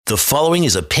The following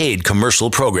is a paid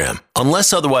commercial program.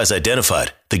 Unless otherwise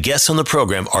identified, the guests on the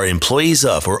program are employees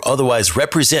of or otherwise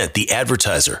represent the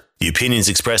advertiser. The opinions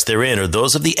expressed therein are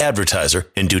those of the advertiser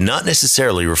and do not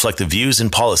necessarily reflect the views and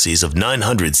policies of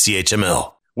 900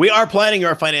 CHML. We are planning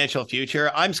our financial future.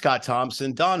 I'm Scott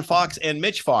Thompson. Don Fox and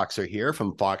Mitch Fox are here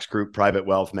from Fox Group Private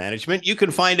Wealth Management. You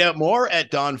can find out more at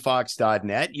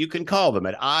donfox.net. You can call them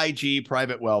at IG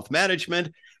Private Wealth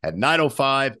Management at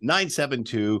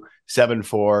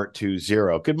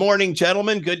 905-972-7420. Good morning,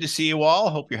 gentlemen. Good to see you all.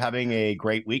 Hope you're having a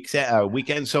great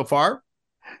weekend so far.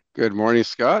 Good morning,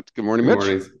 Scott. Good morning,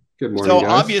 Mitch. Good morning, so guys.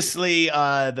 Obviously,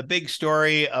 the big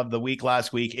story of the week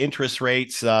last week, interest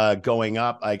rates going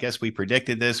up. I guess we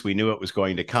predicted this. We knew it was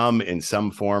going to come in some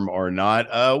form or not.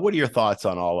 What are your thoughts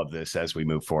on all of this as we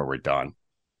move forward, Don?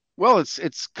 Well,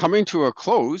 it's coming to a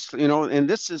close, and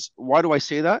this is, why do I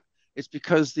say that? It's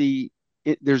because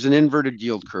there's an inverted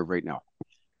yield curve right now.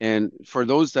 And for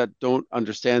those that don't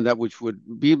understand that, which would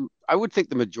be, I would think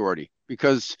the majority,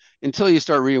 because until you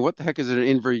start reading what the heck is an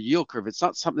inverted yield curve, it's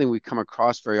not something we come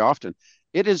across very often.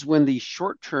 It is when the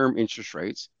short-term interest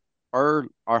rates are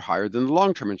higher than the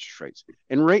long-term interest rates.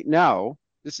 And right now,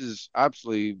 this is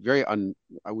absolutely very, I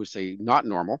would say not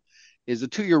normal, is the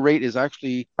 2-year rate is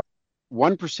actually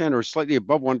 1% or slightly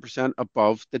above 1%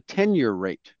 above the 10-year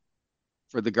rate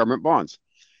for the government bonds.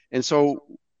 And so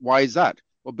why is that?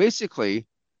 Well, basically,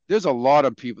 there's a lot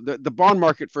of people. The bond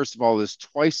market, first of all, is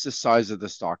twice the size of the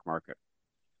stock market.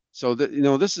 So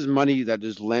this is money that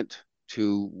is lent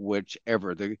to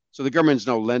whichever. So the government's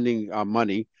now lending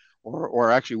money,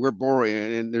 or actually we're borrowing,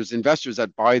 and there's investors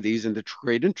that buy these and to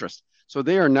create interest. So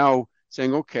they are now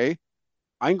saying, okay,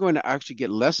 I'm going to actually get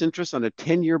less interest on a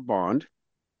 10-year bond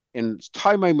and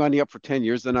tie my money up for 10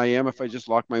 years than I am if I just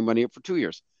lock my money up for 2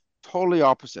 years. Totally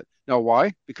opposite. Now,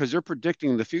 why? Because they're predicting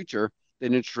in the future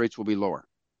that interest rates will be lower.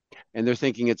 And they're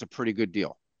thinking it's a pretty good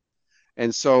deal.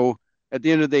 And so at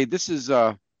the end of the day, this is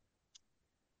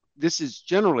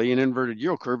generally an inverted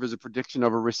yield curve as a prediction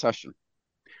of a recession.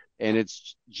 And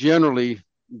it's generally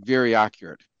very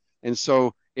accurate. And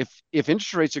so if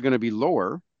interest rates are going to be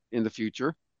lower in the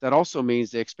future, that also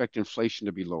means they expect inflation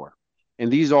to be lower.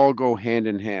 And these all go hand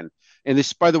in hand. And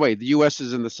this, by the way, the U.S.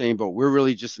 is in the same boat. We're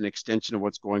really just an extension of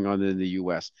what's going on in the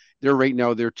U.S. Their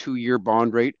 2-year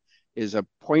bond rate is a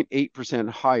 0.8%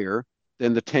 higher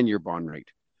than the 10-year bond rate.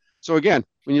 So again,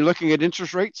 when you're looking at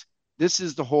interest rates, this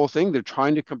is the whole thing. They're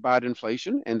trying to combat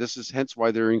inflation, and this is hence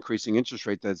why they're increasing interest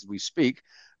rates as we speak.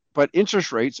 But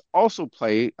interest rates also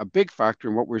play a big factor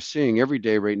in what we're seeing every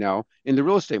day right now in the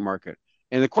real estate market.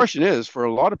 And the question is, for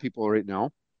a lot of people right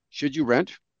now, should you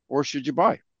rent or should you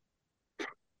buy?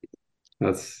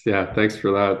 Thanks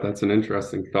for that. That's an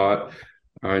interesting thought.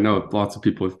 I know lots of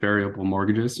people with variable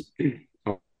mortgages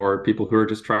or people who are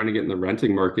just trying to get in the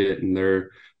renting market, and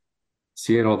they're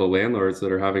seeing all the landlords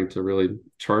that are having to really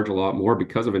charge a lot more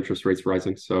because of interest rates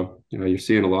rising. So, you're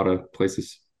seeing a lot of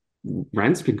places,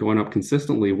 rent's been going up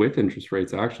consistently with interest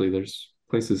rates. Actually, there's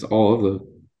places all of the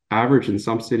average in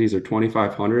some cities are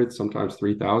 2,500, sometimes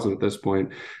 3,000 at this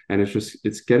point. And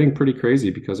it's getting pretty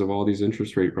crazy because of all these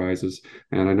interest rate rises.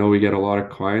 And I know we get a lot of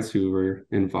clients who are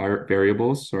in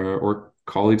variables or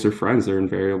colleagues or friends that are in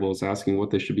variables asking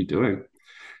what they should be doing.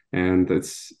 And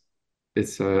it's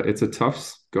a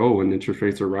tough go when interest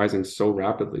rates are rising so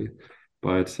rapidly.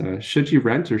 But should you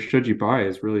rent or should you buy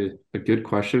is really a good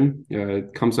question.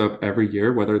 It comes up every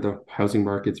year, whether the housing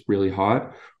market's really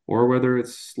hot or whether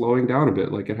it's slowing down a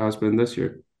bit like it has been this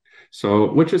year.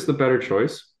 So which is the better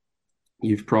choice?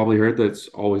 You've probably heard that it's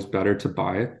always better to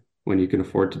buy when you can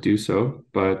afford to do so.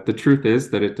 But the truth is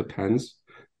that it depends.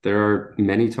 There are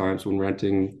many times when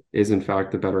renting is in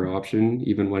fact the better option,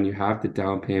 even when you have the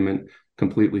down payment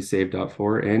completely saved up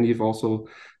for, and you've also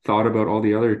thought about all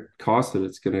the other costs that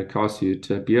it's going to cost you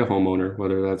to be a homeowner,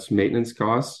 whether that's maintenance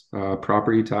costs,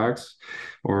 property tax,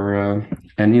 or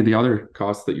any of the other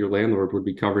costs that your landlord would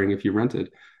be covering if you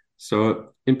rented.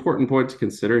 So important point to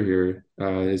consider here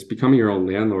is becoming your own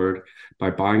landlord by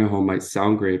buying a home might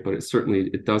sound great, but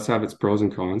it does have its pros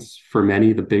and cons. For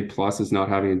many, the big plus is not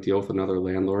having to deal with another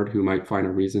landlord who might find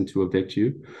a reason to evict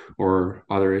you or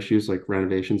other issues like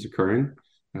renovations occurring.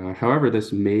 However,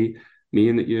 this may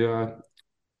mean that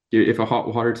if a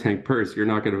hot water tank bursts, you're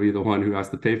not going to be the one who has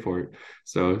to pay for it.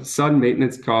 So sudden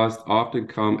maintenance costs often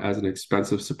come as an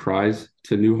expensive surprise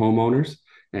to new homeowners.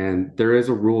 And there is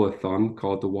a rule of thumb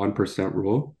called the 1%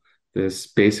 rule. This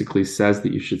basically says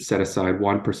that you should set aside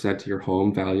 1% of your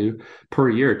home value per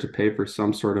year to pay for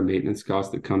some sort of maintenance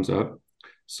cost that comes up.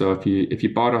 So if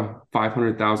you bought a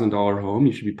 $500,000 home,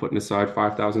 you should be putting aside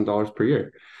 $5,000 per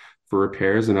year. for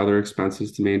repairs and other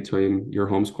expenses to maintain your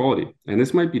home's quality. And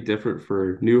this might be different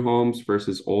for new homes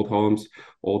versus old homes.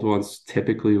 Old ones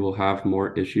typically will have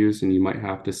more issues, and you might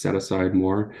have to set aside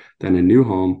more than a new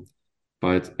home.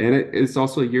 It's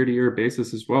also a year-to-year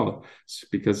basis as well,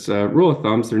 because rule of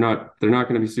thumbs, they're not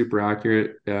going to be super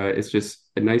accurate. It's just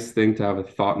a nice thing to have a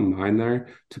thought in mind there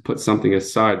to put something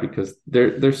aside, because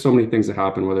there's so many things that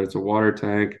happen, whether it's a water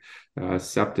tank,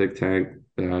 septic tank,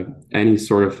 any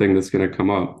sort of thing that's going to come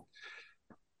up.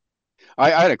 I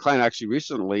had a client actually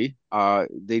recently.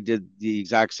 They did the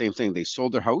exact same thing. They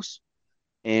sold their house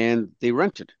and they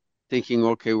rented, thinking,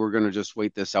 okay, we're going to just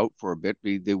wait this out for a bit.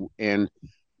 And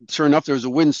sure enough, there was a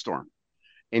windstorm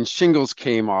and shingles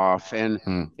came off,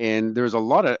 and there's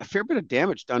a fair bit of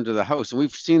damage done to the house. And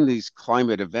we've seen these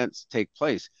climate events take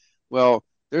place. Well,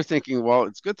 they're thinking, well,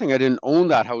 it's a good thing I didn't own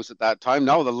that house at that time.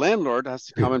 Now the landlord has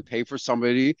to come and pay for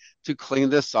somebody to clean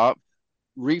this up,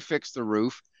 refix the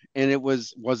roof, and it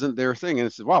wasn't their thing. And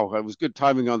it said, wow, that was good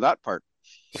timing on that part.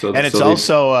 And it's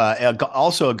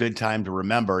also a good time to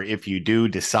remember, if you do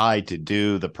decide to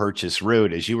do the purchase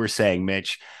route, as you were saying,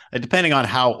 Mitch, depending on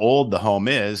how old the home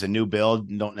is, a new build,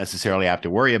 don't necessarily have to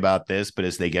worry about this, but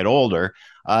as they get older,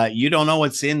 you don't know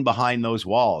what's in behind those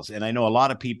walls. And I know a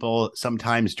lot of people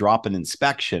sometimes drop an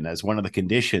inspection as one of the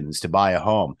conditions to buy a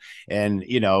home. And,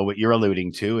 you know, what you're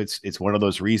alluding to, it's one of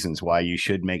those reasons why you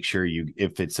should make sure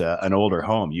if it's an older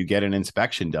home, you get an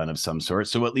inspection done of some sort.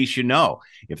 So at least you know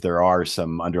if there are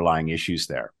some underlying issues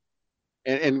there.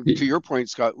 And to your point,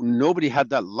 Scott, nobody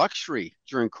had that luxury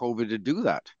during COVID to do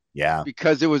that. Yeah.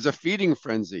 Because it was a feeding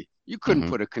frenzy. You couldn't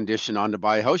put a condition on to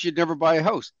buy a house. You'd never buy a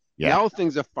house. Yeah. Now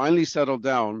things have finally settled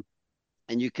down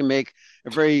and you can make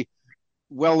a very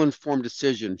well-informed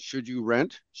decision. Should you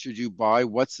rent? Should you buy?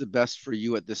 What's the best for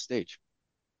you at this stage?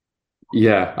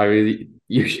 Yeah, I mean,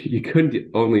 you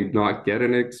couldn't only not get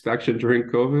an inspection during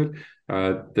COVID.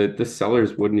 The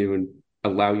sellers wouldn't even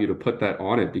allow you to put that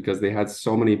on it because they had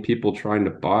so many people trying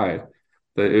to buy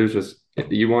that it was just,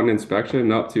 you want an inspection?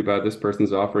 Not too bad. This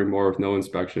person's offering more with no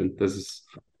inspection.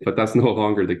 But that's no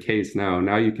longer the case now.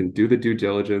 Now you can do the due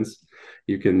diligence.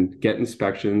 You can get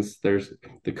inspections. The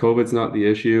COVID's not the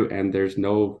issue, and there's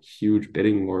no huge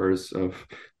bidding wars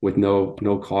with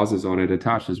no causes on it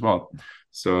attached as well.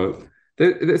 So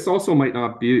this also might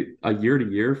not be a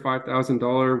year-to-year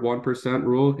 $5,000 1%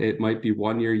 rule. It might be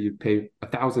 1 year you pay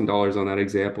 $1,000 on that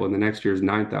example, and the next year is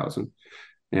 $9,000.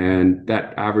 And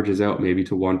that averages out maybe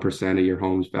to 1% of your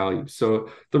home's value.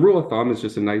 So the rule of thumb is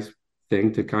just a nice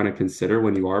thing to kind of consider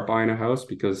when you are buying a house,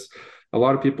 because a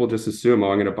lot of people just assume,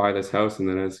 oh, I'm going to buy this house and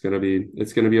then it's going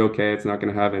to be okay. It's not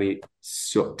going to have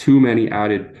too many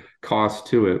added costs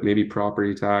to it, maybe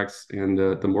property tax and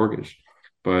the mortgage.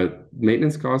 But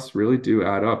maintenance costs really do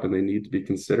add up, and they need to be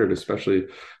considered, especially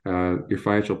your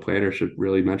financial planner should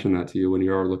really mention that to you when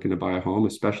you are looking to buy a home,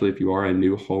 especially if you are a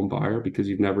new home buyer, because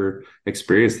you've never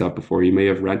experienced that before. You may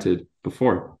have rented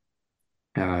before.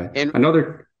 And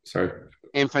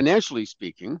financially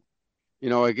speaking,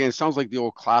 you know, again, it sounds like the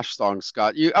old Clash song,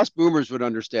 Scott. Us boomers would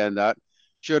understand that.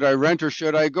 Should I rent or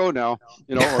should I go now?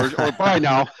 You know, or buy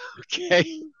now?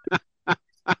 Okay.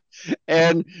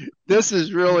 And this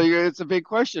is it's a big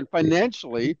question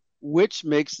financially, which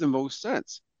makes the most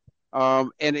sense.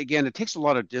 And again, it takes a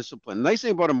lot of discipline. The nice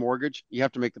thing about a mortgage, you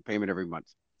have to make the payment every month.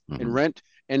 In rent.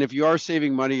 And if you are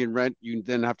saving money in rent, you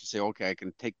then have to say, okay, I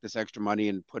can take this extra money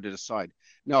and put it aside.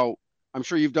 Now, I'm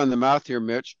sure you've done the math here,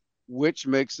 Mitch. Which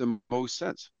makes the most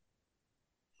sense?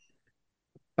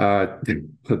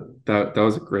 That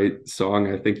was a great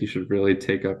song. I think you should really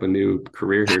take up a new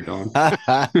career here, Don.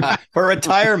 For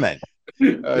retirement.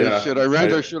 Should I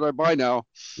rent or should I buy now?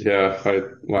 Yeah.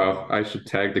 I should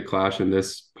tag the Clash in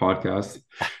this podcast.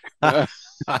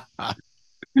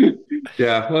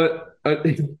 Yeah. But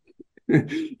an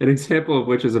example of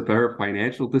which is a better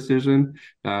financial decision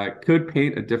could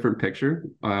paint a different picture,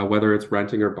 whether it's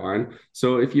renting or buying.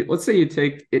 So let's say you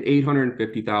take an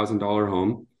 $850,000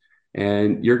 home,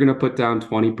 and you're going to put down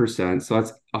 20%. So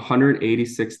that's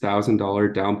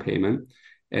 $186,000 down payment.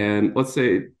 And let's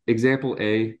say example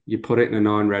A, you put it in a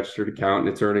non-registered account and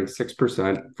it's earning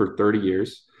 6% for 30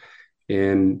 years.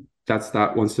 And that's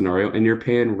that one scenario. And you're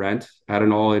paying rent at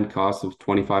an all-in cost of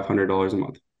 $2,500 a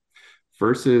month.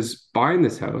 Versus buying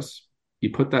this house, you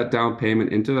put that down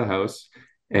payment into the house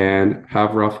and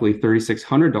have roughly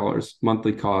 $3,600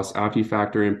 monthly costs after you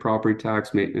factor in property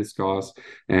tax, maintenance costs,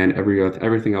 and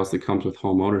everything else that comes with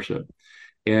home ownership.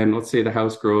 And let's say the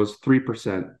house grows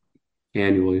 3%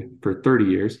 annually for 30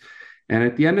 years. And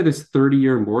at the end of this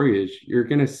 30-year mortgage, you're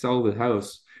going to sell the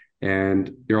house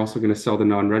and you're also going to sell the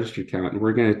non-registered account, and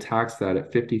we're going to tax that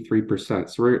at 53%.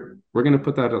 So we're going to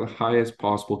put that at the highest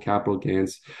possible capital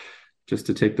gains, just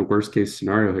to take the worst case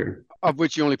scenario here. Of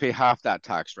which you only pay half that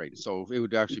tax rate. So it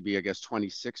would actually be, I guess,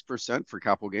 26% for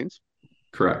capital gains.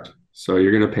 Correct. So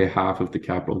you're going to pay half of the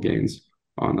capital gains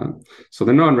on that. So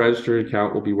the non-registered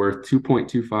account will be worth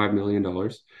 $2.25 million,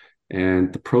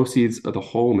 and the proceeds of the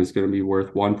home is going to be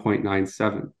worth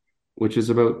 1.97, which is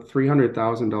about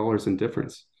 $300,000 in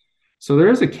difference. So there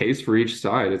is a case for each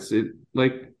side.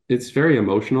 It's very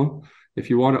emotional. If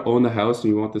you want to own the house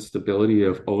and you want the stability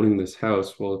of owning this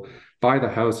house, well, buy the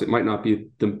house. It might not be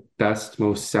the best,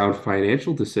 most sound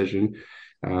financial decision.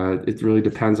 It really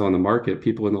depends on the market.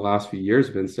 People in the last few years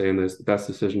have been saying this is the best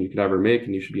decision you could ever make,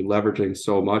 and you should be leveraging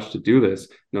so much to do this.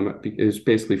 It's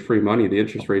basically free money. The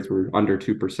interest rates were under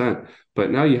 2%, but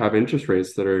now you have interest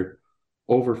rates that are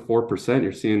over 4%.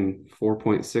 You're seeing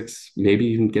 4.6, maybe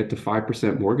even get to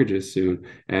 5% mortgages soon.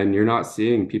 And you're not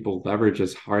seeing people leverage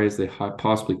as high as they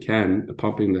possibly can,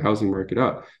 pumping the housing market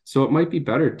up. So it might be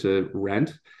better to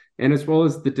rent. And as well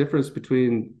as the difference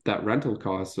between that rental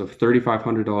cost of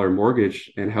 $3,500 mortgage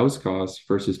and house costs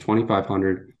versus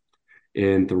 $2,500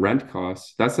 in the rent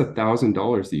costs, that's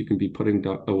 $1,000 that you can be putting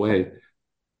away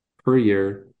per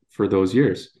year for those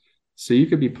years. So you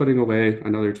could be putting away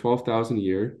another $12,000 a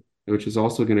year, which is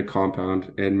also going to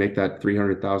compound and make that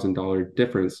 $300,000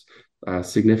 difference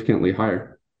significantly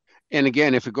higher. And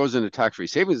again, if it goes into tax-free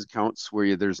savings accounts where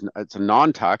it's a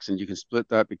non-tax and you can split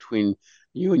that between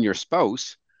you and your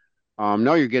spouse,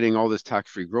 now you're getting all this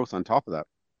tax-free growth on top of that.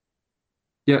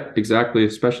 Yeah, exactly.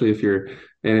 Especially if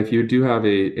you do have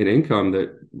an income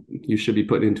that you should be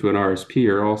putting into an RSP,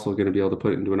 you're also going to be able to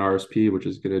put it into an RSP, which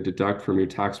is going to deduct from your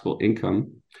taxable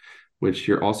income, which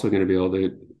you're also going to be able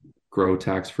to grow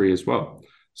tax-free as well.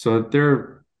 So there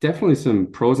are definitely some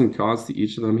pros and cons to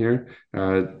each of them here.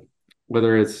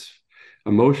 Whether it's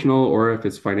emotional or if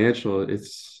it's financial,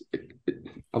 it's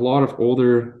a lot of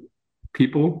older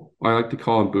people, I like to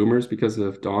call them boomers because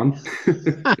of Don.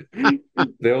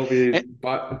 They'll be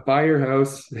buy your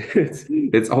house.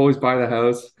 It's always buy the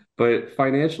house. But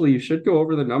financially, you should go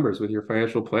over the numbers with your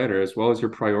financial planner as well as your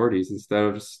priorities, instead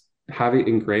of just having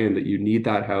ingrained that you need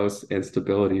that house and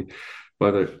stability.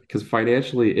 Because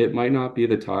financially, it might not be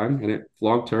the time, and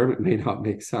long term, it may not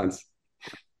make sense.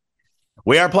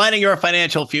 We are planning your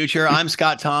financial future. I'm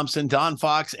Scott Thompson. Don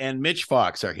Fox and Mitch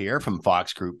Fox are here from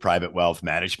Fox Group Private Wealth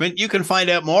Management. You can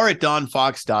find out more at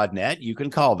donfox.net. You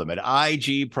can call them at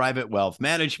IG Private Wealth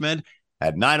Management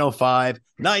at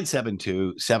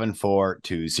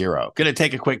 905-972-7420. Going to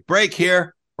take a quick break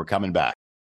here. We're coming back.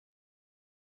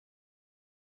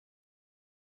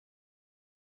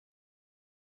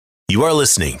 You are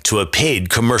listening to a paid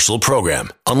commercial program.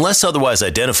 Unless otherwise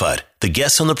identified, the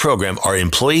guests on the program are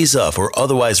employees of or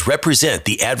otherwise represent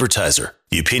the advertiser.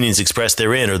 The opinions expressed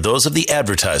therein are those of the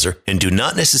advertiser and do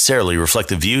not necessarily reflect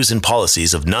the views and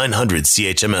policies of 900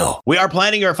 CHML. We are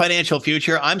planning your financial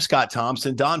future. I'm Scott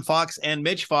Thompson. Don Fox and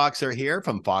Mitch Fox are here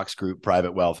from Fox Group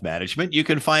Private Wealth Management. You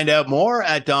can find out more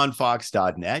at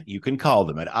donfox.net. You can call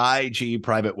them at IG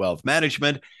Private Wealth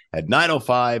Management at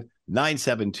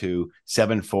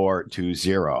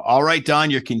 905-972-7420. All right, Don,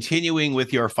 you're continuing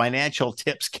with your financial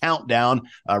tips countdown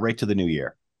right to the new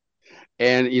year.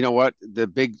 And you know what? The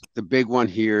big one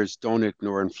here is don't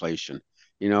ignore inflation.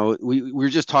 You know, we were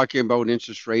just talking about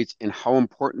interest rates and how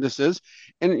important this is.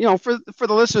 And, you know, for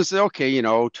the listeners, okay, you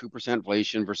know, 2%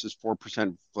 inflation versus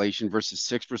 4% inflation versus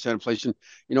 6% inflation,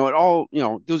 you know, it all, you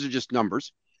know, those are just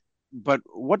numbers. But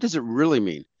what does it really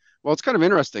mean? Well, it's kind of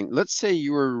interesting. Let's say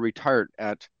you were retired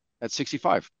at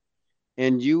 65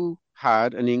 and you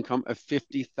had an income of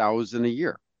 $50,000 a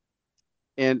year.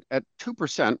 And at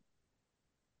 2%,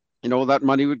 you know, that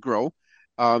money would grow.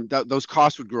 Those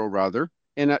costs would grow rather.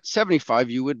 And at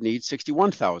 75, you would need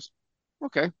 61,000.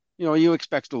 Okay. You know, you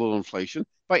expect a little inflation.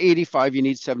 By 85, you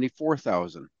need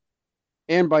 74,000.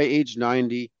 And by age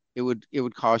 90, it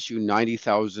would cost you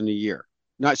 90,000 a year.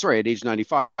 At age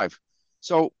 95.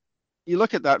 So you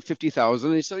look at that 50,000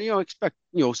 and you say, you know, expect,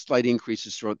 you know, slight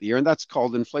increases throughout the year. And that's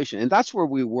called inflation. And that's where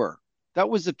we were. That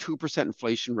was the 2%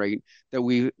 inflation rate that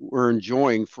we were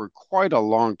enjoying for quite a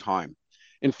long time.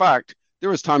 In fact,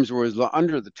 there was times where it was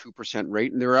under the 2%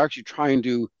 rate, and they were actually trying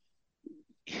to,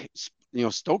 you know,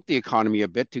 stoke the economy a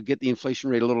bit to get the inflation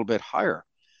rate a little bit higher.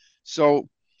 So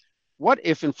what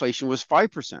if inflation was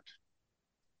 5%?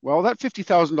 Well, that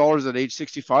 $50,000 at age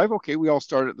 65, okay, we all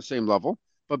started at the same level.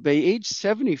 But by age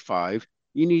 75,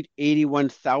 you need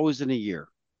 81,000 a year,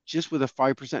 just with a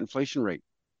 5% inflation rate.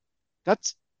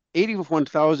 That's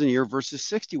 81,000 a year versus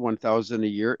 61,000 a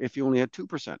year if you only had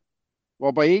 2%.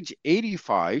 Well, by age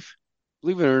 85,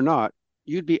 believe it or not,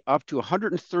 you'd be up to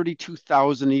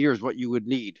 132,000 a year is what you would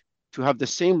need to have the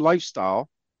same lifestyle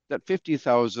that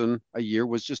 50,000 a year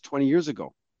was just 20 years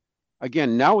ago.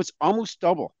 Again, now it's almost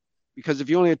double because if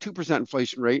you only had 2%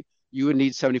 inflation rate, you would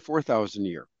need 74,000 a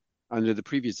year under the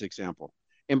previous example.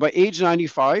 And by age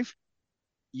 95,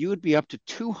 you would be up to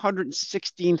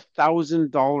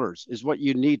 $216,000 is what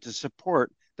you need to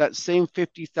support that same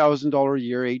 $50,000 a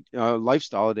year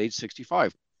lifestyle at age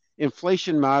 65.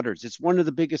 Inflation matters. It's one of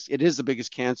the biggest, it is the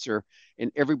biggest cancer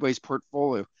in everybody's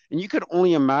portfolio. And you could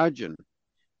only imagine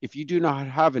if you do not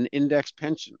have an index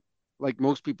pension, like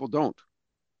most people don't,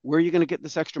 where are you going to get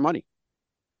this extra money?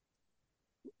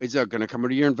 Is that going to come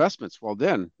out of your investments? Well,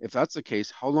 then, if that's the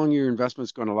case, how long are your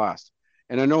investments going to last?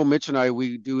 And I know Mitch and I,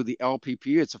 we do the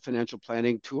LPP. It's a financial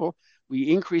planning tool. We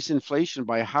increase inflation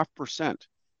by 0.5%,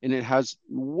 and it has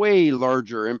way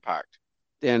larger impact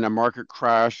than a market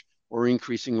crash or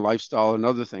increasing lifestyle and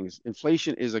other things.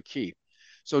 Inflation is a key.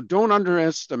 So don't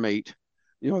underestimate,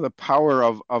 the power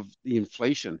of the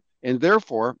inflation. And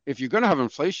therefore, if you're going to have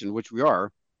inflation, which we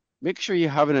are, make sure you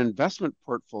have an investment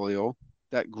portfolio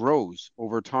that grows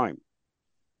over time.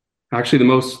 Actually, the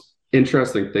most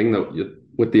interesting thing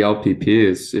with the LPP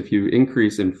is if you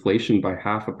increase inflation by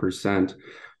 0.5%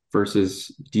 versus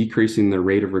decreasing the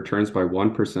rate of returns by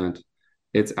 1%,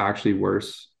 it's actually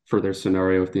worse for their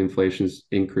scenario if the inflation's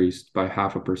increased by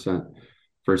 0.5%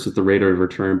 versus the rate of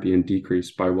return being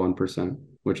decreased by 1%,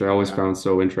 which I always found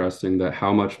so interesting, that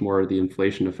how much more the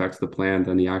inflation affects the plan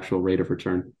than the actual rate of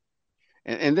return.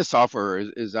 And this software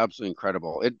is absolutely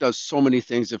incredible. It does so many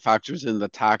things. It factors in the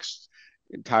tax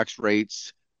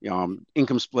rates,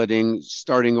 income splitting,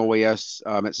 starting OAS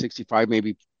at 65,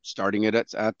 maybe starting it at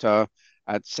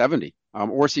 70,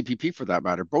 or CPP for that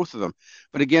matter, both of them.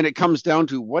 But again, it comes down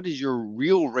to what is your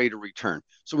real rate of return.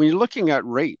 So when you're looking at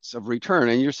rates of return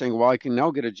and you're saying, well, I can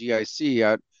now get a GIC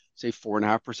at say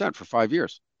 4.5% for 5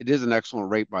 years. It is an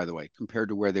excellent rate, by the way, compared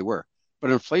to where they were.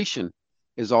 But inflation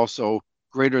is also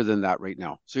greater than that right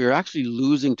now. So you're actually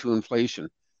losing to inflation.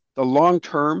 The long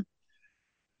term,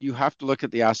 you have to look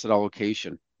at the asset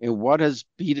allocation and what has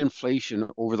beat inflation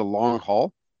over the long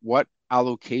haul. What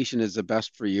allocation is the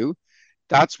best for you?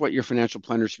 That's what your financial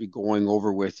planner should be going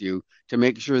over with you to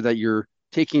make sure that you're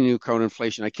taking into account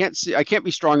inflation. I can't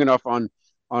be strong enough on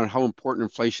how important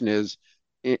inflation is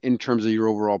in terms of your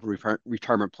overall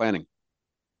retirement planning.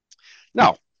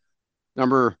 Now,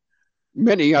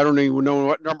 many, I don't even know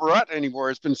what number we're at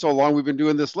anymore. It's been so long we've been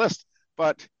doing this list,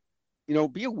 but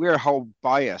be aware how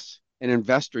biased an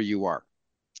investor you are.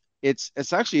 It's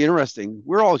actually interesting.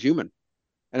 We're all human,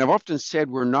 and I've often said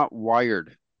we're not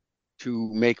wired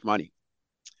to make money.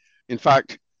 In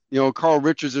fact, Carl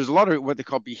Richards, there's a lot of what they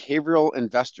call behavioral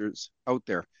investors out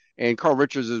there, and Carl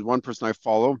Richards is one person I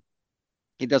follow.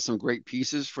 He does some great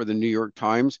pieces for the New York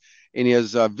Times, and he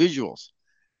has visuals.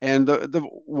 And the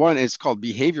one is called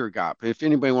Behavior Gap. If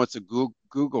anybody wants to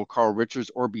Google Carl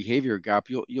Richards or Behavior Gap,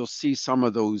 you'll see some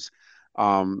of those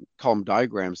column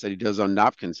diagrams that he does on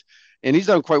napkins. And he's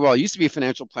done quite well. He used to be a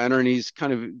financial planner, and he's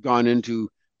kind of gone into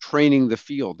training the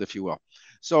field, if you will.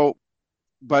 So,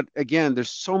 but again, there's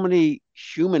so many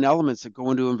human elements that go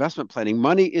into investment planning.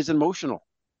 Money is emotional.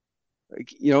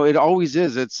 It always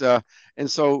is.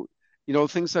 And so,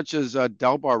 things such as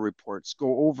Dalbar reports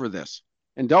go over this.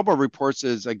 And Dalbar Reports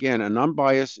is, again, an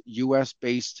unbiased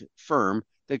US-based firm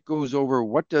that goes over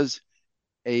what does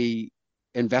a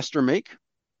investor make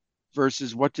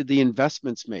versus what did the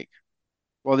investments make.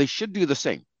 Well, they should do the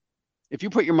same. If you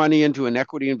put your money into an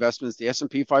equity investments, the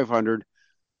S&P 500,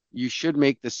 you should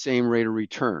make the same rate of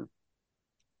return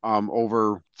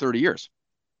over 30 years.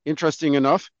 Interesting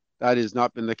enough, that has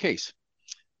not been the case.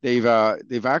 They've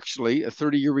actually, a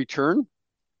 30-year return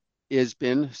has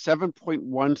been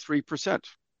 7.13%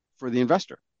 for the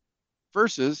investor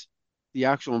versus the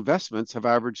actual investments have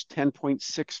averaged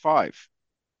 10.65.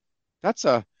 That's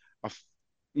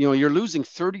you're losing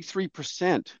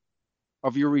 33%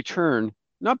 of your return,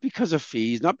 not because of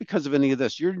fees, not because of any of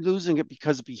this. You're losing it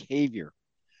because of behavior,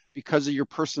 because of your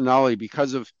personality,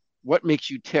 because of what makes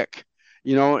you tick,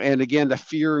 and again, the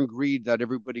fear and greed that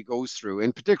everybody goes through.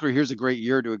 In particular, here's a great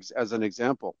year as an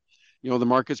example. The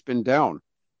market's been down.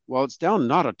 Well, it's down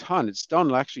not a ton. It's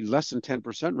down actually less than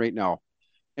 10% right now.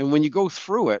 And when you go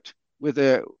through it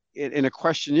in a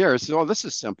questionnaire, it says, oh, this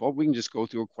is simple. We can just go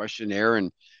through a questionnaire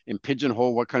and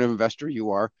pigeonhole what kind of investor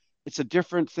you are. It's a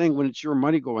different thing when it's your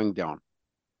money going down.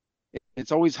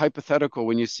 It's always hypothetical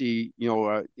when you see,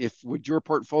 if would your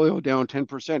portfolio down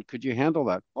 10%, could you handle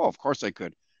that? Oh, of course I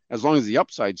could, as long as the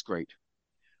upside's great.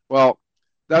 Well,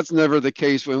 That's never the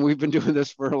case. When we've been doing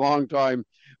this for a long time,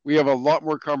 we have a lot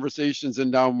more conversations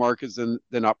in down markets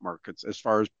than up markets as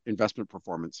far as investment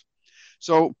performance.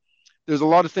 So there's a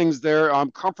lot of things there.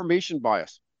 Confirmation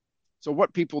bias. So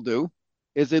what people do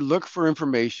is they look for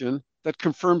information that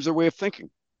confirms their way of thinking.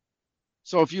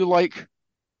 So if you like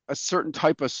a certain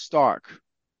type of stock,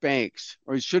 banks,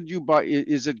 or should you buy,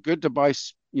 is it good to buy,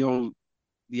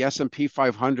 the S&P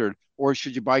 500, or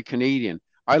should you buy Canadian?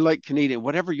 I like Canadian.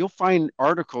 Whatever, you'll find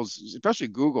articles, especially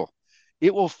Google,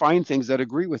 it will find things that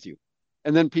agree with you.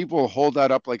 And then people will hold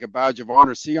that up like a badge of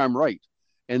honor. See, I'm right.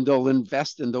 And they'll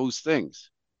invest in those things.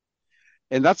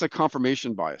 And that's a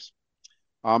confirmation bias.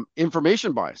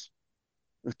 Information bias,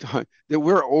 that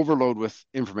we're overloaded with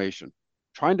information.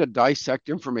 Trying to dissect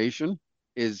information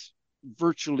is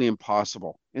virtually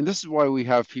impossible. And this is why we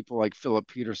have people like Philip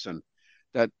Peterson,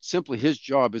 that simply his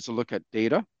job is to look at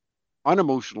data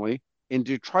unemotionally and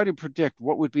to try to predict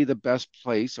what would be the best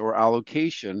place or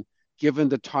allocation given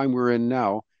the time we're in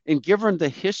now and given the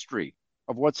history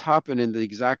of what's happened in the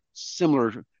exact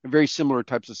very similar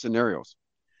types of scenarios.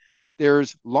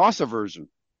 There's loss aversion.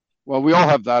 Well, we all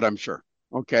have that, I'm sure.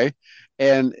 Okay.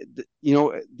 And,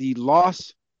 the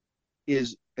loss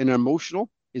is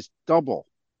double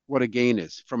what a gain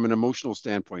is from an emotional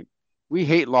standpoint. We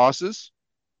hate losses.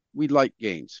 We like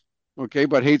gains. Okay.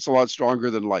 But hate's a lot stronger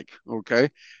than like. Okay.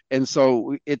 And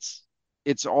so it's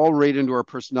all right into our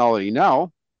personality.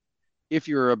 Now, if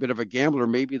you're a bit of a gambler,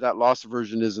 maybe that loss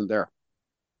aversion isn't there.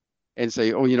 And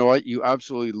say, oh, you know what? You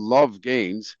absolutely love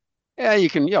gains. Yeah, you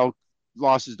can,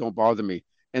 losses don't bother me.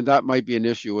 And that might be an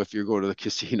issue if you go to the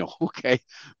casino, okay?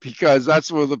 Because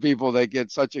that's one of the people that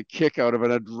get such a kick out of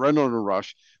an adrenaline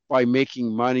rush by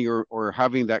making money or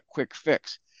having that quick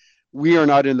fix. We are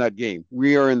not in that game.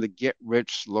 We are in the get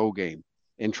rich slow game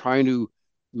and trying to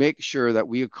make sure that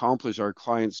we accomplish our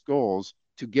clients' goals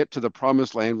to get to the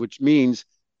promised land, which means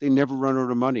they never run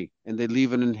out of money and they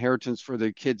leave an inheritance for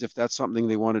their kids if that's something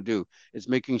they want to do. It's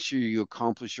making sure you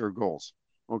accomplish your goals,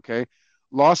 okay?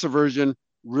 Loss aversion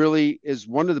really is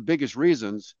one of the biggest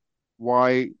reasons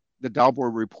why the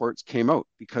Dalborg reports came out,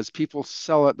 because people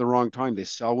sell at the wrong time. They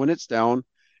sell when it's down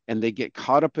and they get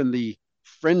caught up in the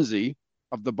frenzy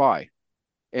of the buy.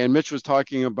 And Mitch was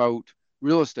talking about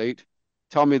real estate.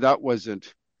 Tell me that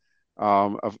wasn't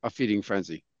a feeding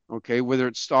frenzy, okay? Whether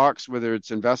it's stocks, whether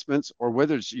it's investments, or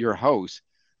whether it's your house.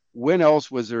 When else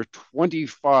was there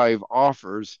 25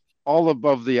 offers all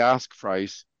above the ask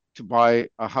price to buy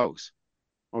a house?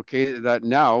 Okay, that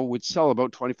now would sell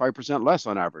about 25% less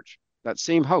on average. That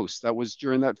same house that was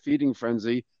during that feeding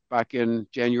frenzy back in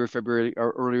January, February,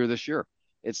 or earlier this year.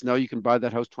 It's now you can buy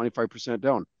that house 25%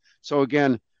 down. So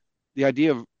again, the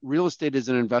idea of real estate is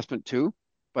an investment too,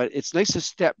 but it's nice to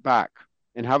step back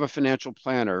and have a financial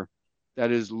planner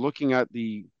that is looking at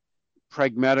the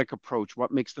pragmatic approach, what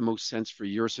makes the most sense for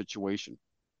your situation.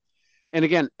 And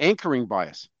again, anchoring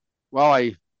bias. Well,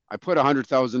 I put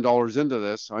 $100,000 into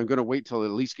this. So I'm going to wait till it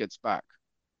at least gets back.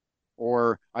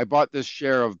 Or I bought this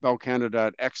share of Bell Canada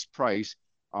at X price.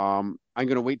 I'm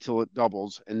going to wait till it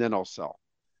doubles and then I'll sell.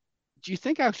 Do you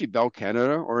think actually Bell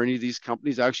Canada or any of these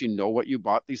companies actually know what you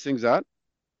bought these things at?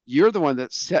 You're the one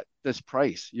that set this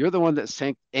price. You're the one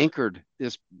that anchored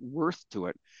this worth to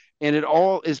it. And it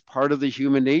all is part of the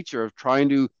human nature of trying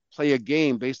to play a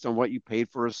game based on what you paid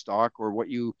for a stock or what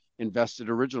you invested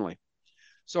originally.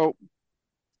 So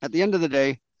at the end of the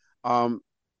day,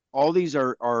 all these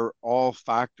are all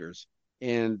factors,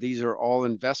 and these are all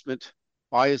investment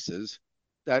biases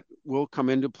that will come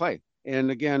into play. And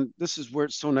again, this is where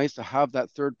it's so nice to have that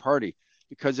third party,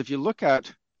 because if you look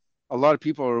at a lot of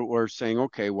people are saying,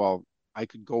 okay, well, I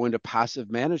could go into passive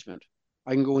management.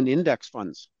 I can go into index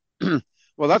funds.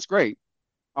 Well, that's great.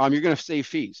 You're going to save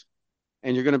fees,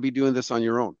 and you're going to be doing this on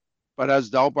your own. But as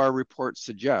Dalbar reports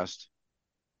suggest,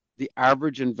 the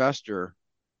average investor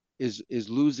is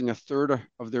losing a third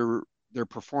of their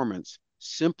performance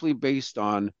simply based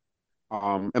on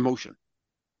emotion.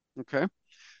 Okay,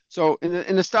 so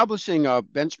in establishing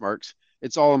benchmarks,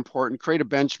 it's all important. Create a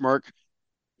benchmark.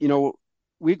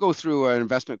 We go through an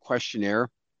investment questionnaire.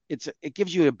 It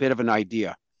gives you a bit of an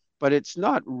idea, but it's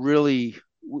not really.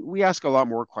 We ask a lot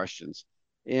more questions,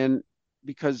 and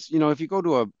because if you go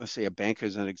to let's say a bank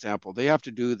as an example, they have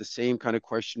to do the same kind of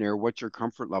questionnaire. What's your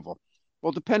comfort level?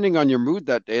 Well, depending on your mood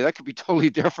that day, that could be totally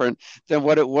different than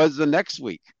what it was the next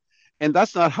week. And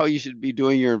that's not how you should be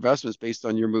doing your investments based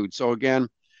on your mood. So again,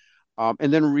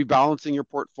 and then rebalancing your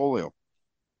portfolio.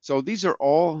 So these are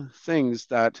all things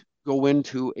that go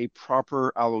into a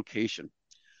proper allocation.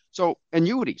 So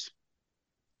annuities.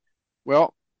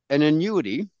 Well, an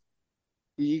annuity,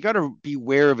 you got to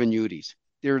beware of annuities.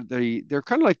 they're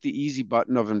kind of like the easy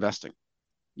button of investing.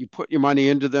 You put your money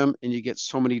into them and you get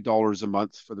so many dollars a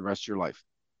month for the rest of your life.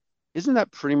 Isn't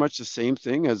that pretty much the same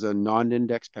thing as a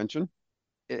non-index pension?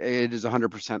 It is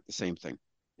 100% the same thing.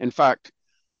 In fact,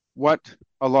 what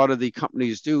a lot of the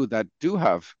companies do that do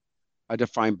have a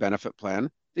defined benefit plan,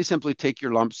 they simply take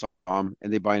your lump sum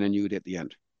and they buy an annuity at the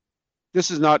end.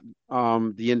 This is not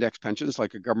the index pensions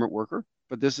like a government worker,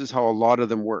 but this is how a lot of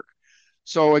them work.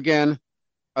 So again,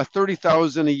 a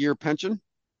 $30,000 a year pension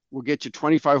will get you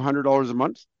 $2,500 a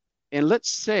month. And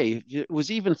let's say it was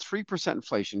even 3%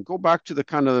 inflation. Go back to the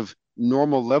kind of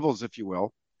normal levels, if you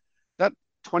will. That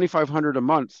 $2,500 a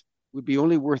month would be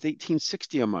only worth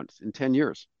 $1,860 a month in 10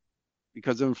 years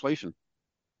because of inflation.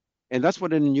 And that's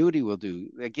what an annuity will do.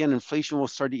 Again, inflation will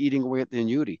start eating away at the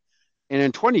annuity. And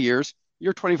in 20 years,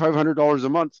 your $2,500 a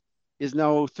month is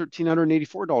now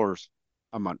 $1,384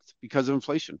 a month because of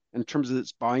inflation in terms of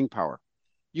its buying power.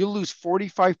 You'll lose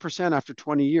 45% after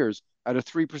 20 years at a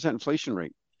 3% inflation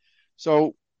rate.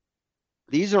 So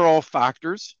these are all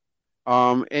factors.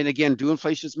 And again, do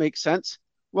inflations make sense?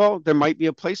 Well, there might be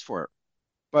a place for it.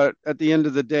 But at the end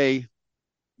of the day,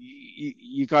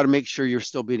 you got to make sure you're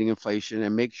still beating inflation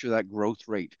and make sure that growth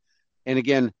rate. And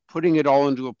again, putting it all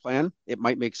into a plan, it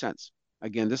might make sense.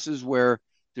 Again, this is where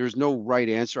there's no right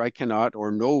answer. I cannot,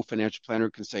 or no financial planner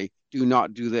can say, do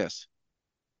not do this,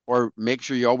 or make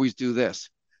sure you always do this.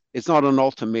 It's not an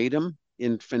ultimatum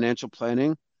in financial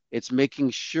planning. It's making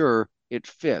sure it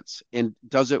fits and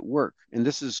does it work. And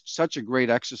this is such a great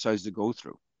exercise to go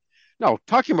through. Now,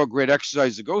 talking about great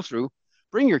exercise to go through,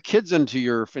 bring your kids into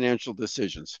your financial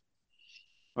decisions.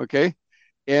 Okay.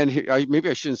 And maybe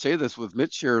I shouldn't say this with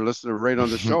Mitch here, listening right on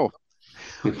the show.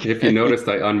 Okay. If you noticed,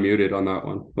 I unmuted on that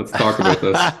one. Let's talk about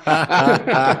this.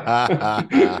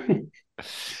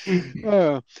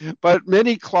 But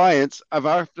many clients have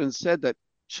often said that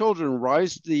children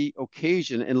rise to the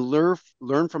occasion and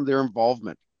learn from their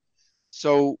involvement.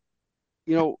 So,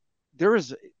 there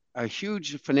is a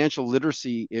huge financial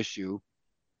literacy issue,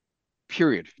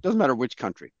 period. It doesn't matter which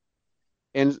country.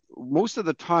 And most of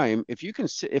the time, if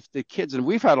the kids, and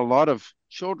we've had a lot of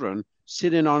children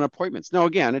sit in on appointments. Now,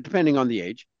 again, depending on the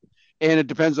age, and it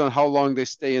depends on how long they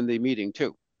stay in the meeting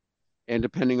too. And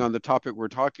depending on the topic we're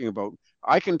talking about,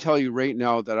 I can tell you right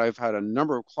now that I've had a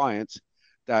number of clients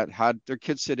that had their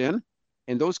kids sit in,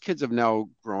 and those kids have now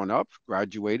grown up,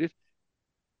 graduated.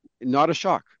 Not a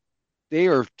shock. They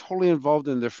are totally involved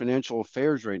in their financial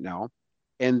affairs right now,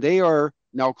 and they are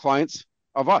now clients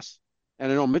of us. And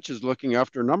I know Mitch is looking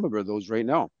after a number of those right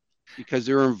now because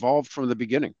they're involved from the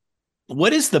beginning.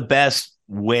 What is the best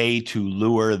way to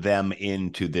lure them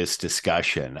into this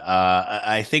discussion?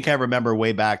 I think I remember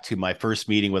way back to my first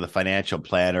meeting with a financial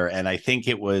planner, and I think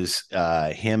it was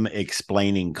him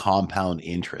explaining compound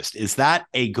interest. Is that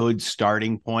a good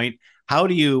starting point?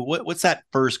 What's that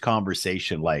first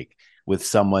conversation like with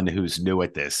someone who's new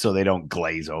at this so they don't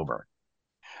glaze over?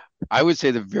 I would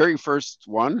say the very first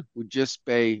one would just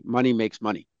be money makes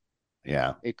money.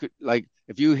 Yeah. It could, like,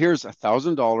 if here's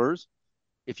 $1,000,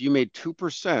 if you made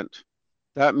 2%,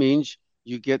 that means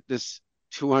you get this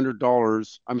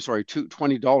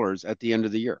 $20 at the end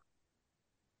of the year.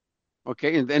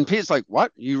 Okay. And then Pete's like,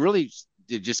 what? You really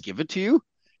did just give it to you?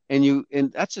 And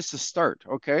that's just a start.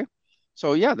 Okay.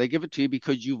 So yeah, they give it to you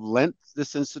because you've lent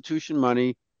this institution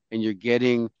money and you're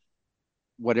getting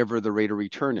whatever the rate of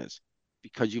return is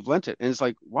because you've lent it. And it's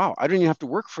like, wow, I don't even have to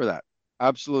work for that.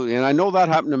 Absolutely. And I know that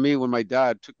happened to me when my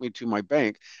dad took me to my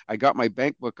bank. I got my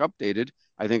bank book updated.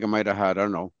 I think I might have had, I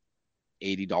don't know,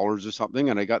 $80 or something.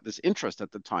 And I got this interest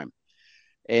at the time.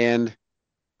 And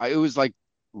it was like,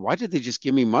 why did they just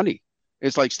give me money?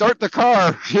 It's like, start the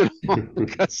car,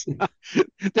 because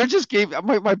they just gave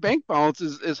my bank balance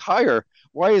is higher.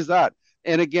 Why is that?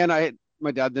 And again, my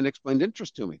dad then explained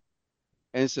interest to me.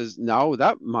 And it says, now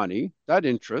that money, that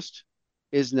interest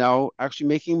is now actually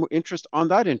making more interest on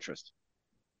that interest.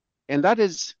 And that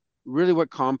is really what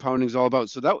compounding is all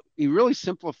about. So that he really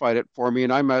simplified it for me.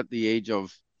 And I'm at the age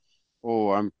of,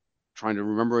 I'm trying to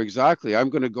remember exactly.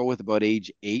 I'm going to go with about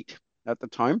age 8 at the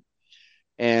time.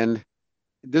 And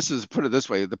put it this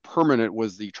way, the Permanent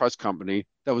was the trust company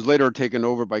that was later taken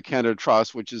over by Canada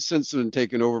Trust, which has since been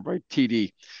taken over by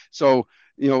TD. So,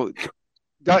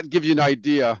 that gives you an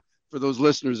idea for those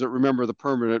listeners that remember the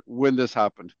Permanent when this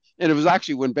happened. And it was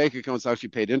actually when bank accounts actually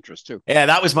paid interest too. Yeah,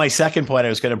 that was my second point I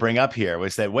was going to bring up here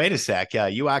was that, wait a sec,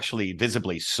 you actually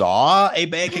visibly saw a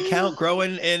bank account grow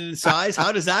in size.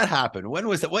 How does that happen? When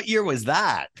was that? What year was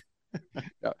that?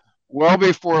 Yeah. well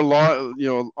before law,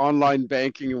 online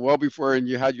banking, and well before, and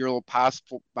you had your little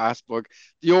passbook,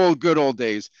 the old good old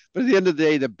days. But at the end of the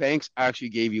day, the banks actually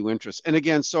gave you interest. And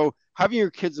again, so having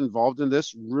your kids involved in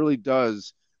this really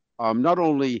does not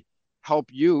only help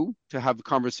you to have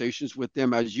conversations with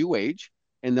them as you age,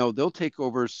 and they'll take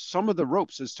over some of the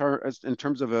ropes as in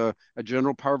terms of a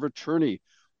general power of attorney,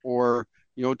 or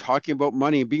talking about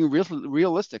money and being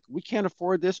realistic. We can't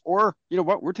afford this, or you know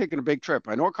what, we're taking a big trip.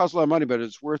 I know it costs a lot of money, but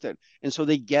it's worth it. And so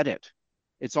they get it.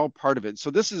 It's all part of it. So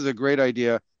this is a great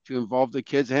idea to involve the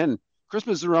kids. And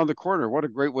Christmas is around the corner. What a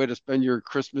great way to spend your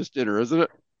Christmas dinner, isn't it?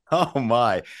 Oh,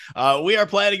 my. We are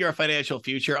planning your financial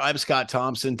future. I'm Scott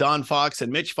Thompson. Don Fox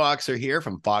and Mitch Fox are here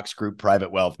from Fox Group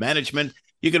Private Wealth Management.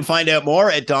 You can find out more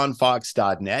at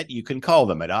donfox.net. You can call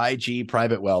them at IG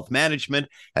Private Wealth Management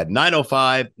at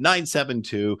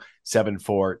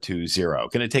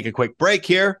 905-972-7420. Going to take a quick break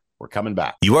here. We're coming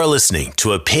back. You are listening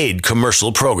to a paid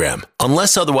commercial program.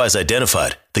 Unless otherwise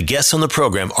identified, the guests on the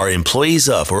program are employees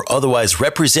of or otherwise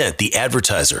represent the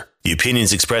advertiser. The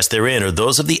opinions expressed therein are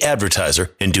those of the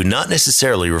advertiser and do not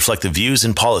necessarily reflect the views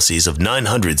and policies of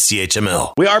 900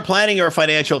 CHML. We are planning your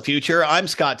financial future. I'm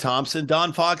Scott Thompson.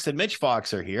 Don Fox and Mitch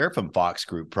Fox are here from Fox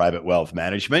Group Private Wealth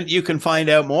Management. You can find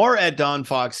out more at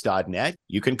donfox.net.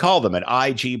 You can call them at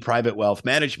IG Private Wealth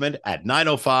Management at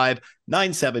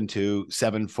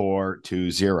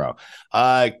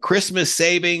 905-972-7420. Christmas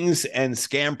savings and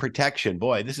scam protection.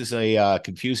 Boy, this is a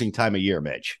confusing time of year,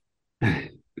 Mitch.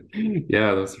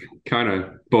 Yeah, those are kind of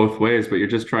both ways, but you're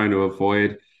just trying to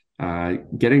avoid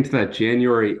getting to that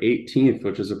January 18th,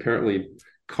 which is apparently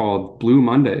called Blue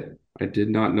Monday. I did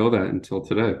not know that until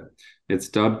today. It's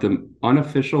dubbed the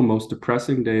unofficial most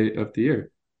depressing day of the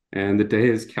year. And the day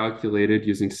is calculated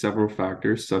using several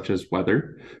factors, such as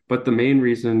weather. But the main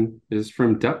reason is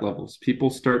from debt levels. People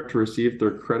start to receive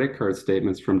their credit card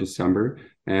statements from December,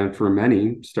 and for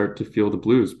many, start to feel the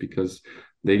blues because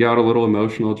they got a little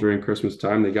emotional during Christmas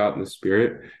time. They got in the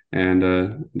spirit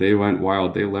and they went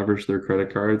wild. They leveraged their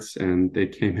credit cards and they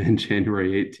came in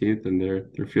January 18th and they're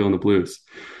feeling the blues.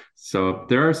 So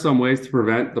there are some ways to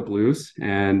prevent the blues,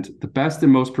 and the best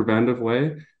and most preventive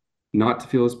way not to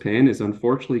feel this pain is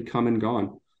unfortunately come and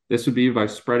gone. This would be by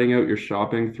spreading out your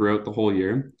shopping throughout the whole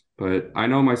year. But I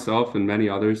know myself and many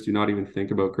others do not even think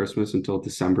about Christmas until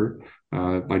December.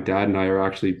 My dad and I are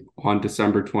actually on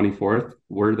December 24th.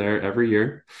 We're there every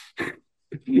year.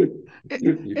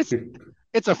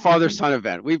 It's a father-son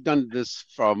event. We've done this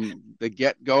from the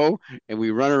get-go, and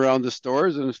we run around the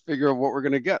stores and figure out what we're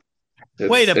going to get.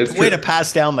 Way to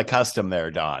pass down the custom there,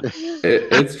 Don.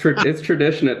 It's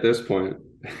tradition at this point.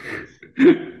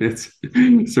 It's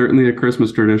certainly a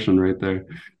Christmas tradition right there.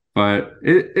 But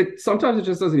it sometimes it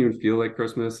just doesn't even feel like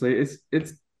Christmas.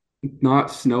 It's not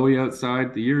snowy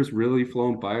outside. The year's really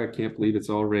flown by. I can't believe it's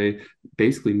already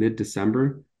basically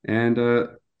mid-December. And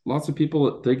lots of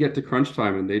people, they get to crunch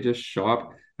time and they just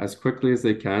shop as quickly as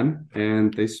they can,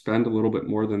 and they spend a little bit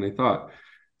more than they thought.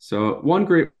 So one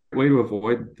great way to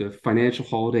avoid the financial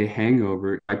holiday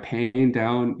hangover by paying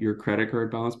down your credit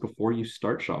card balance before you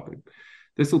start shopping.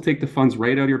 This will take the funds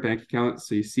right out of your bank account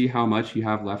so you see how much you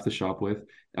have left to shop with.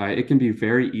 It can be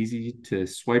very easy to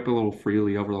swipe a little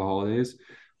freely over the holidays.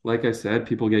 Like I said,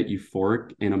 people get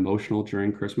euphoric and emotional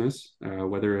during Christmas,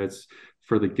 whether it's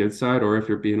for the good side or if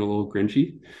you're being a little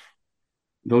grinchy.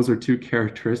 Those are two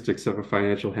characteristics of a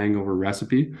financial hangover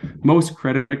recipe. Most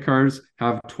credit cards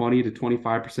have 20 to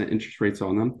 25% interest rates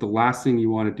on them. The last thing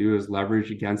you want to do is leverage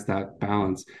against that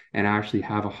balance and actually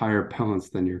have a higher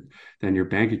balance than your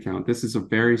bank account. This is a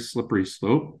very slippery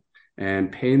slope,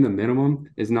 and paying the minimum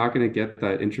is not going to get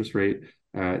that interest rate,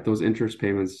 those interest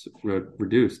payments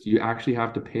reduced. You actually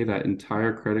have to pay that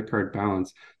entire credit card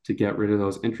balance to get rid of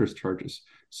those interest charges.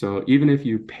 So even if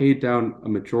you paid down a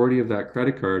majority of that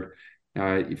credit card,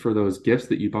 for those gifts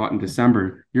that you bought in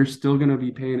December, you're still going to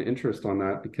be paying interest on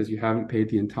that because you haven't paid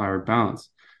the entire balance.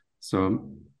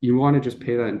 So you want to just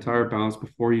pay that entire balance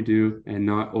before you do and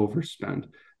not overspend.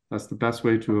 That's the best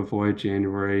way to avoid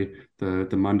January, the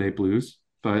Monday blues.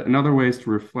 But another way is to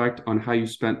reflect on how you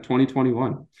spent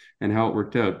 2021 and how it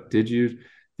worked out. Did you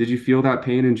feel that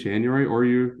pain in January, or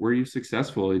were you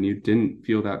successful and you didn't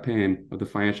feel that pain of the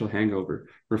financial hangover?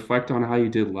 Reflect on how you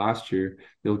did last year.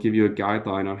 It'll give you a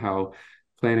guideline on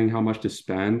planning how much to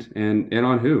spend and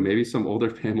on who. Maybe some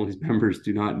older family members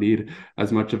do not need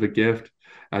as much of a gift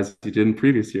as you did in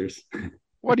previous years.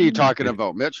 What are you talking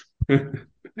about, Mitch?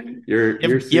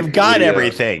 You've got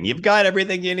everything. You've got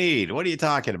everything you need. What are you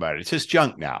talking about? It's just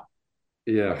junk now.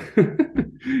 Yeah.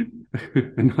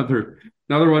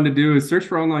 Another one to do is search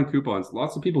for online coupons.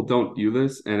 Lots of people don't do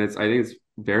this, and I think it's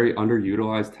very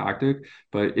underutilized tactic.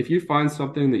 But if you find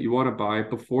something that you want to buy,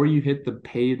 before you hit the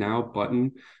pay now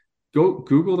button, go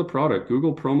Google the product,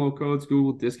 Google promo codes,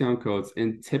 Google discount codes,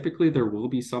 and typically there will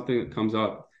be something that comes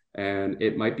up. And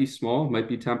it might be small, might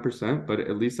be 10%, but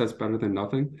at least that's better than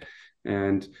nothing.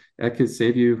 And that could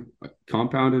save you,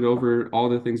 compounded over all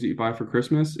the things that you buy for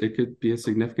Christmas, it could be a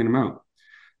significant amount.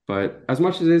 But as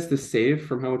much as it is to save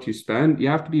from how much you spend, you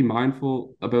have to be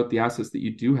mindful about the assets that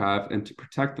you do have and to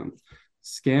protect them.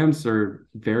 Scams are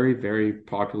very, very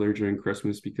popular during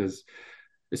Christmas because,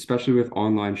 especially with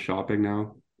online shopping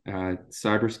now,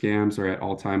 cyber scams are at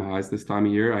all-time highs this time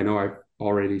of year. I know I've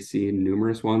already seen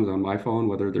numerous ones on my phone,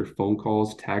 whether they're phone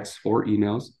calls, texts, or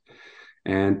emails.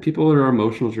 And people are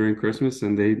emotional during Christmas,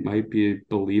 and they might be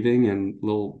believing and a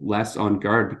little less on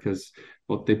guard because,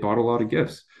 well, they bought a lot of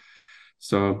gifts.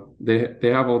 So they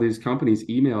have all these companies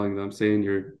emailing them saying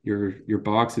your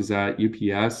box is at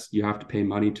UPS, you have to pay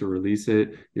money to release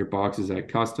it. Your box is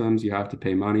at customs, you have to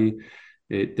pay money.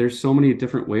 There's so many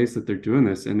different ways that they're doing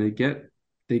this, and they get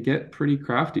pretty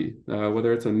crafty.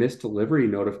 Whether it's a missed delivery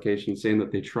notification saying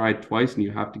that they tried twice and you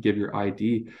have to give your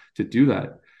ID to do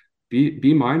that.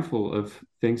 Be mindful of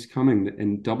things coming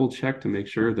and double check to make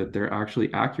sure that they're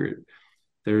actually accurate.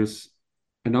 There's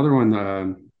another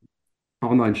one.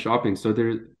 Online shopping. So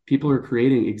people are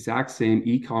creating exact same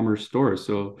e-commerce stores.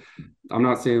 So I'm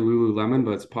not saying Lululemon,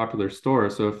 but it's a popular store.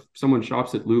 So if someone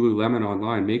shops at Lululemon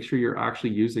online, make sure you're actually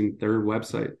using their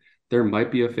website. There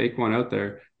might be a fake one out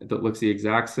there that looks the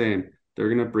exact same.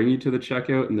 They're going to bring you to the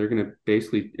checkout and they're going to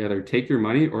basically either take your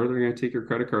money or they're going to take your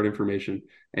credit card information.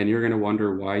 And you're going to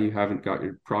wonder why you haven't got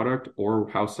your product or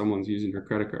how someone's using your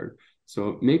credit card.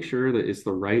 So make sure that it's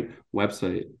the right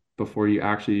website before you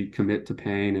actually commit to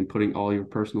paying and putting all your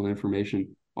personal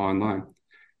information online.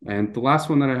 And the last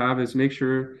one that I have is make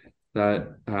sure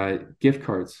that gift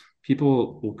cards,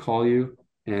 people will call you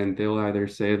and they'll either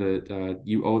say that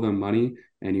you owe them money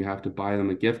and you have to buy them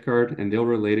a gift card, and they'll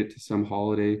relate it to some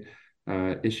holiday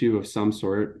issue of some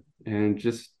sort. And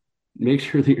just make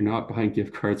sure that you're not buying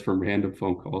gift cards from random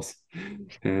phone calls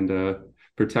and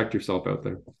protect yourself out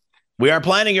there. We are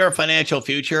planning your financial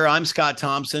future. I'm Scott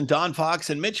Thompson. Don Fox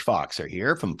and Mitch Fox are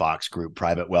here from Fox Group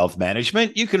Private Wealth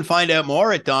Management. You can find out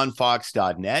more at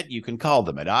donfox.net. You can call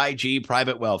them at IG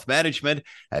Private Wealth Management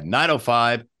at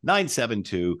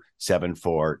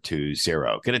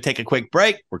 905-972-7420. Going to take a quick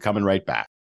break. We're coming right back.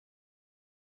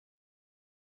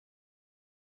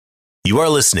 You are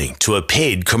listening to a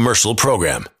paid commercial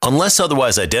program. Unless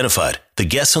otherwise identified, the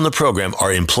guests on the program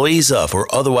are employees of or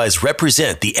otherwise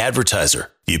represent the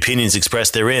advertiser. The opinions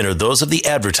expressed therein are those of the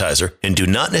advertiser and do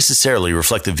not necessarily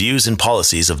reflect the views and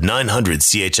policies of 900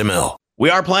 CHML. We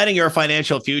are planning your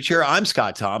financial future. I'm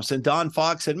Scott Thompson. Don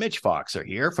Fox and Mitch Fox are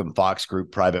here from Fox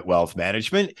Group Private Wealth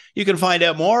Management. You can find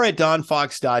out more at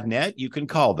donfox.net. You can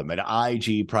call them at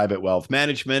IG Private Wealth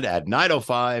Management at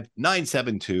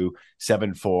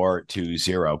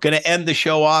 905-972-7420. Going to end the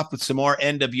show off with some more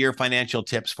end-of-year financial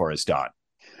tips for us, Don.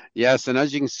 Yes, and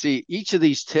as you can see, each of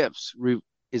these tips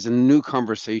is a new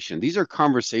conversation. These are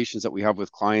conversations that we have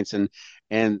with clients, and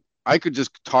I could just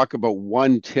talk about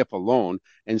one tip alone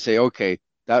and say, okay,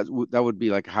 that would be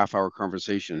like a half-hour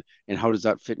conversation. And how does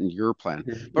that fit into your plan?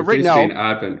 But right now, an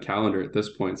advent calendar at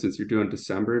this point, since you're doing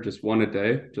December, just one a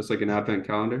day, just like an advent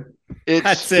calendar.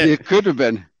 That's it. It could have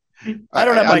been. I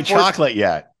don't have my chocolate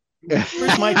yet.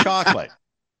 Where's my chocolate?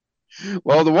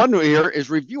 Well, the one here is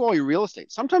review all your real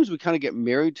estate. Sometimes we kind of get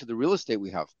married to the real estate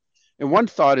we have. And one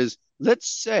thought is, let's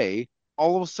say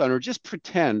all of a sudden, or just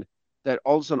pretend that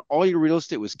all of a sudden all your real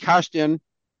estate was cashed in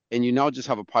and you now just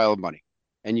have a pile of money.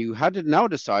 And you had to now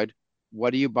decide,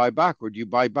 what do you buy back? Or do you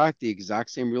buy back the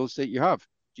exact same real estate you have?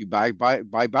 Do you buy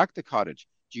back the cottage?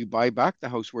 Do you buy back the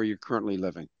house where you're currently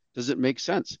living? Does it make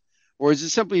sense? Or is it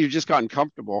simply you've just gotten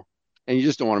comfortable and you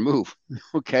just don't want to move?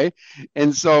 Okay.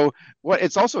 And so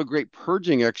it's also a great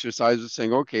purging exercise of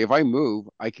saying, okay, if I move,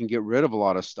 I can get rid of a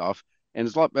lot of stuff. And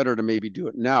it's a lot better to maybe do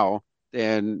it now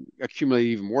than accumulate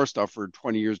even more stuff for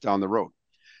 20 years down the road.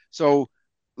 So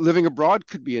living abroad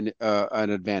could be an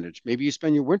advantage. Maybe you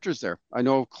spend your winters there. I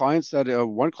know clients that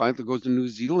one client that goes to New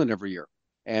Zealand every year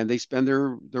and they spend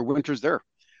their winters there.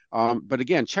 But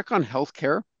again, check on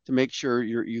healthcare to make sure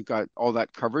you've got all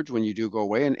that coverage when you do go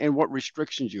away, and what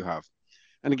restrictions you have.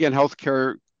 And again,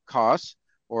 healthcare costs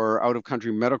or out of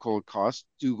country medical costs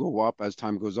do go up as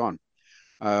time goes on.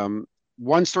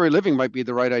 One-story living might be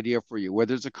the right idea for you,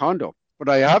 whether it's a condo. But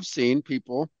I have seen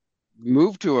people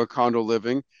move to a condo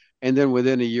living, and then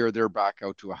within a year, they're back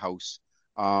out to a house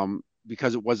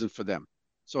because it wasn't for them.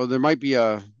 So there might be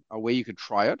a way you could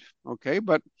try it. Okay.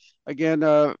 But again,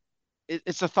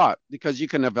 it's a thought because you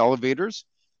can have elevators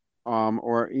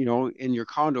or, in your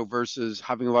condo versus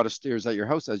having a lot of stairs at your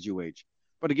house as you age.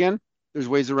 But again, there's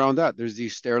ways around that. There's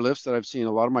these stair lifts that I've seen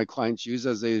a lot of my clients use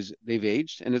as they've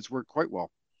aged, and it's worked quite well.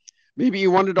 Maybe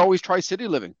you wanted to always try city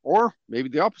living, or maybe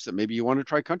the opposite. Maybe you want to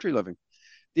try country living.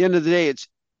 At the end of the day,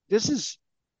 this is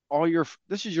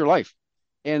your life,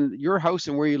 and your house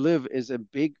and where you live is a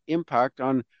big impact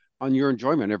on your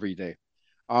enjoyment every day.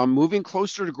 Moving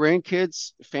closer to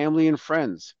grandkids, family, and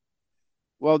friends.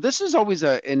 Well, this is always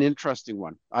an interesting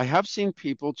one. I have seen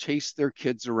people chase their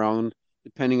kids around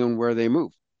depending on where they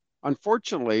move.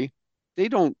 Unfortunately,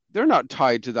 they're not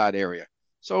tied to that area.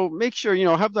 So make sure,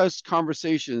 have those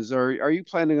conversations. Are you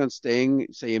planning on staying,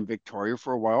 say, in Victoria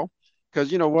for a while?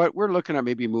 Because you know what, we're looking at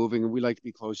maybe moving and we like to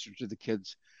be closer to the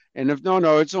kids. And if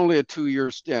no, it's only a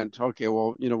 2-year stint. Okay,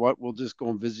 well, you know what, we'll just go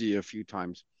and visit you a few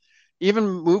times. Even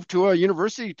move to a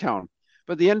university town.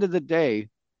 But at the end of the day,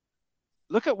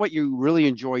 look at what you really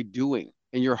enjoy doing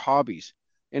and your hobbies.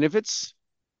 And if it's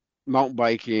mountain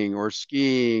biking or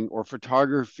skiing or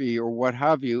photography or what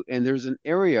have you, and there's an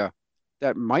area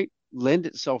that might lend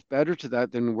itself better to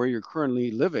that than where you're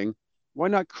currently living, why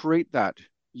not create that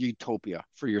utopia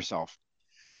for yourself?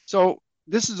 So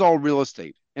this is all real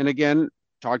estate. And again,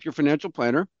 talk to your financial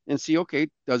planner and see, okay,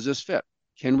 does this fit?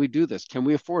 Can we do this? Can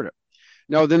we afford it?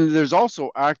 Now, then there's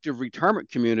also active retirement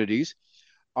communities.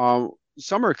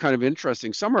 Some are kind of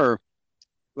interesting. Some are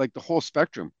like the whole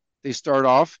spectrum. They start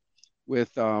off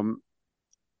with some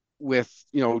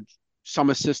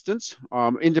assistance,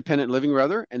 independent living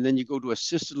rather, and then you go to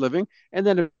assisted living, and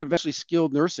then eventually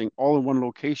skilled nursing, all in one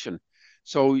location.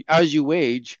 So as you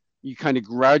age, you kind of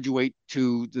graduate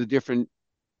to the different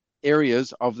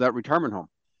areas of that retirement home.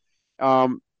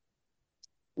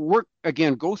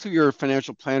 Go through your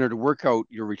financial planner to work out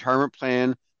your retirement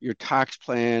plan, your tax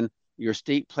plan, your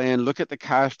estate plan. Look at the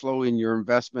cash flow in your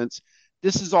investments.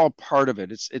 This is all part of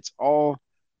it. It all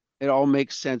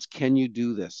makes sense. Can you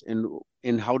do this?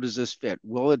 And how does this fit?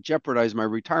 Will it jeopardize my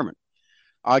retirement?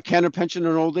 Canada Pension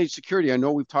and Old Age Security. I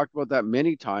know we've talked about that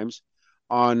many times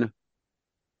on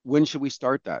when should we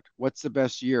start that? What's the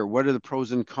best year? What are the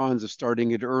pros and cons of starting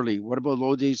it early? What about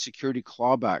Old Age Security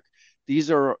clawback?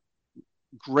 These are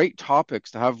great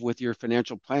topics to have with your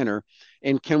financial planner.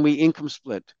 And can we income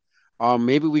split?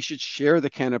 Maybe we should share the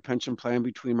Canada Pension Plan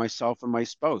between myself and my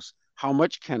spouse. How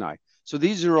much can I? So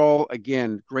these are all,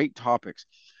 again, great topics.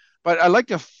 But I'd like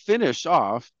to finish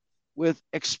off with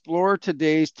explore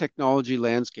today's technology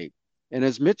landscape. And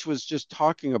as Mitch was just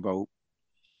talking about,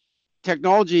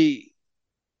 technology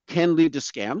can lead to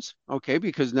scams, okay,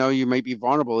 because now you might be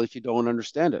vulnerable if you don't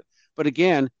understand it. But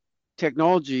again,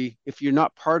 technology, if you're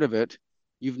not part of it,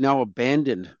 you've now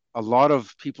abandoned a lot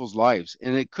of people's lives.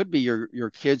 And it could be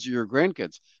your kids or your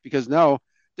grandkids, because now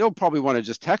they'll probably want to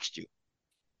just text you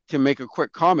to make a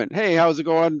quick comment. Hey, how's it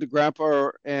going to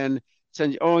grandpa? And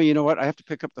send you, oh, you know what? I have to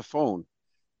pick up the phone.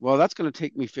 Well, that's going to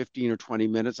take me 15 or 20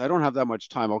 minutes. I don't have that much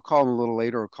time. I'll call him a little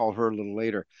later or call her a little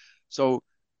later. So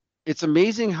it's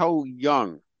amazing how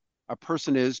young a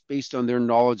person is based on their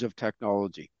knowledge of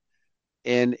technology.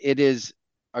 And it is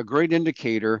a great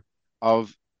indicator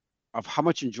of how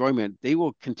much enjoyment they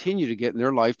will continue to get in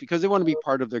their life because they want to be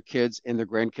part of their kids and their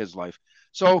grandkids' life.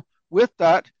 So with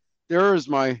that, there's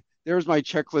my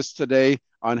checklist today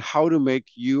on how to make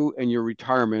you and your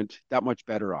retirement that much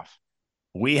better off.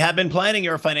 We have been planning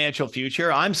your financial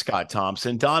future. I'm Scott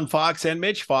Thompson. Don Fox and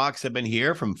Mitch Fox have been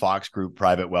here from Fox Group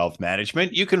Private Wealth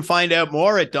Management. You can find out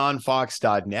more at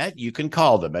donfox.net. You can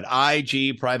call them at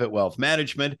IG Private Wealth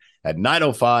Management at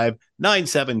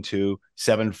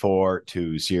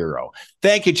 905-972-7420.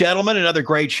 Thank you, gentlemen. Another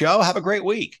great show. Have a great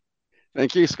week.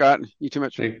 Thank you, Scott. You too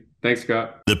much. Thanks,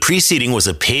 Scott. The preceding was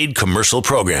a paid commercial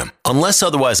program. Unless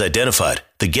otherwise identified,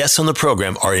 the guests on the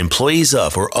program are employees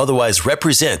of or otherwise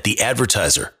represent the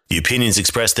advertiser. The opinions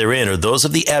expressed therein are those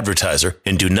of the advertiser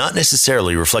and do not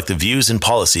necessarily reflect the views and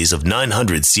policies of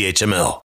 900 CHML.